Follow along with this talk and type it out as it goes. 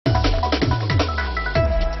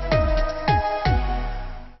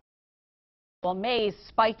Well, May's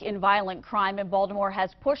spike in violent crime in Baltimore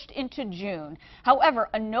has pushed into June. However,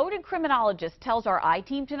 a noted criminologist tells our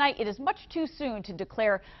I-Team tonight it is much too soon to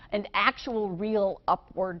declare an actual real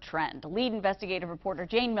upward trend. Lead investigative reporter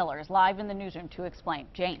Jane Miller is live in the newsroom to explain.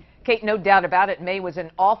 Jane. Kate, no doubt about it, May was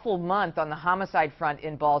an awful month on the homicide front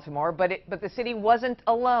in Baltimore, but the city wasn't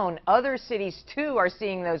alone. Other cities, too, are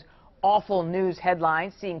seeing those awful news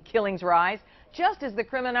headlines, seeing killings rise. Just as the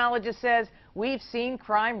criminologist says, we've seen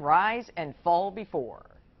crime rise and fall before.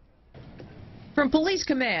 From police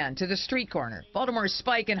command to the street corner, Baltimore's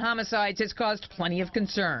spike in homicides has caused plenty of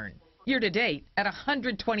concern. Year to date, at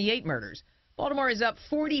 128 murders, Baltimore is up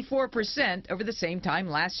 44% over the same time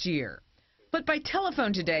last year. But by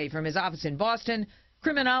telephone today from his office in Boston,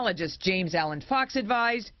 criminologist James Allen Fox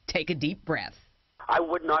advised, take a deep breath. I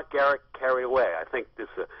would not get carried away. I think there's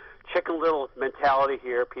a chicken little mentality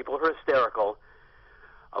here. People are hysterical.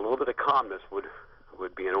 A little bit of calmness would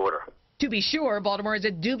be in order. To be sure, Baltimore is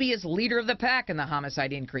a dubious leader of the pack in the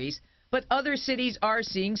homicide increase, but other cities are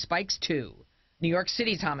seeing spikes too. New York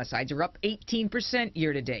City's homicides are up 18%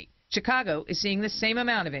 year to date. Chicago is seeing the same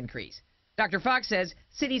amount of increase. Dr. Fox says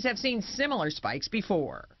cities have seen similar spikes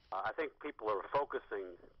before. I think people are focusing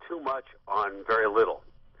too much on very little.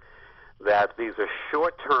 That these are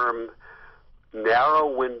short-term,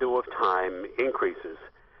 narrow window of time increases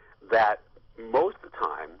that most of the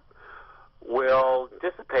time will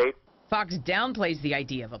dissipate. Fox downplays the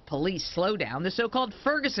idea of a police slowdown, the so-called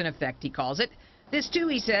Ferguson effect, he calls it. This, too,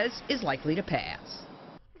 he says, is likely to pass.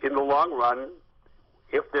 In the long run,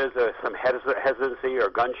 if there's some hesitancy or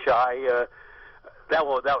gun-shy, that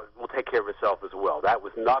will take care of itself as well. That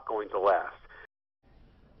was not going to last.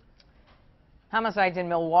 Homicides in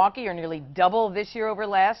Milwaukee are nearly double this year over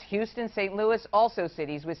last. Houston, St. Louis, also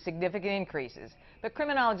cities with significant increases. But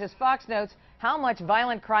criminologist Fox notes how much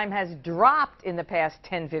violent crime has dropped in the past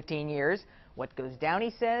 10-15 years. What goes down,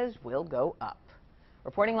 he says, will go up.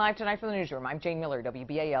 Reporting live tonight from the newsroom, I'm Jane Miller,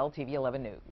 WBAL-TV 11 News.